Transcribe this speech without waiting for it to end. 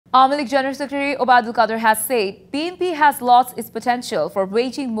Awami League General Secretary Obaidul Qadir has said BNP has lost its potential for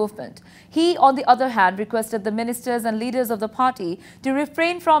waging movement. He, on the other hand, requested the ministers and leaders of the party to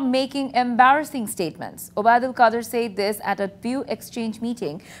refrain from making embarrassing statements. Obaidul Qadir said this at a view exchange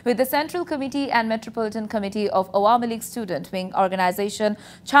meeting with the Central Committee and Metropolitan Committee of Awami League Student Wing Organization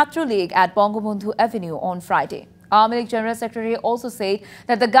Chhatra League at Bangabandhu Avenue on Friday. Awami League General Secretary also said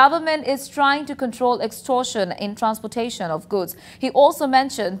that the government is trying to control extortion in transportation of goods. He also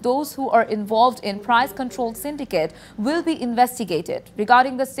mentioned those who are involved in price control syndicate will be investigated.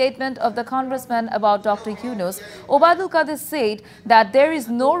 Regarding the statement of the congressman about Dr. Yunus, Obaidul Qadir said that there is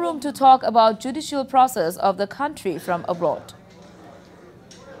no room to talk about judicial process of the country from abroad.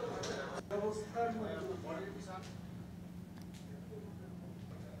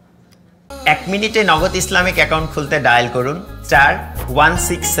 1 মিনিটে নগদ Islamic account খুলতে dial করুন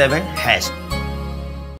 *167#।